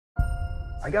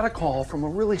I got a call from a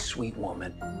really sweet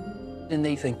woman, and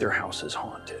they think their house is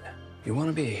haunted. You want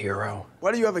to be a hero?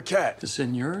 Why do you have a cat? To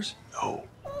send yours? No.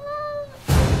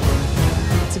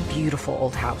 It's a beautiful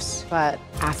old house, but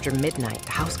after midnight,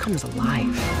 the house comes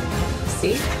alive.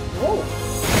 See?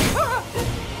 Whoa!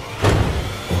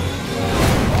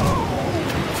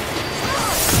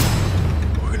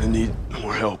 We're gonna need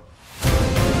more help.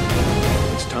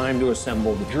 It's time to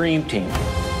assemble the dream team.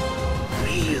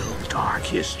 Real dark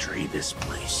history, this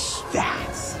place.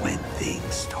 That's when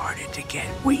things started to get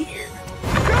weird.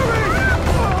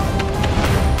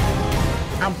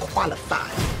 I'm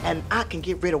qualified, and I can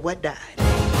get rid of what died.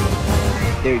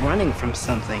 They're running from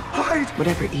something. Hide!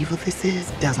 Whatever evil this is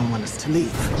doesn't want us to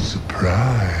leave.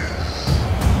 Surprise.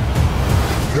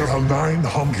 There are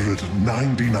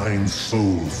 999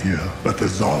 souls here, but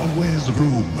there's always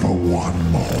room for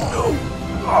one more.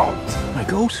 A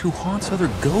ghost who haunts other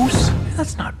ghosts?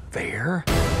 That's not fair.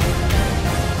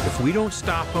 If we don't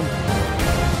stop them,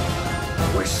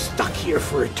 We're stuck here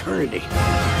for eternity.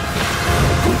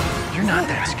 you're not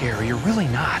that scary. You're really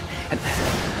not. And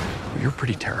you're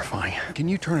pretty terrifying. Can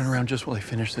you turn it around just while I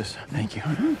finish this? Thank you.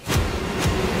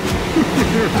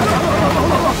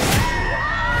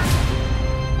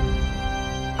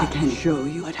 I can show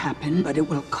you what happened, but it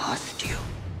will cost you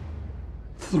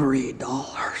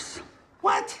 $3.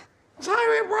 What? It's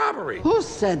highway robbery. Who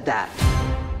said that?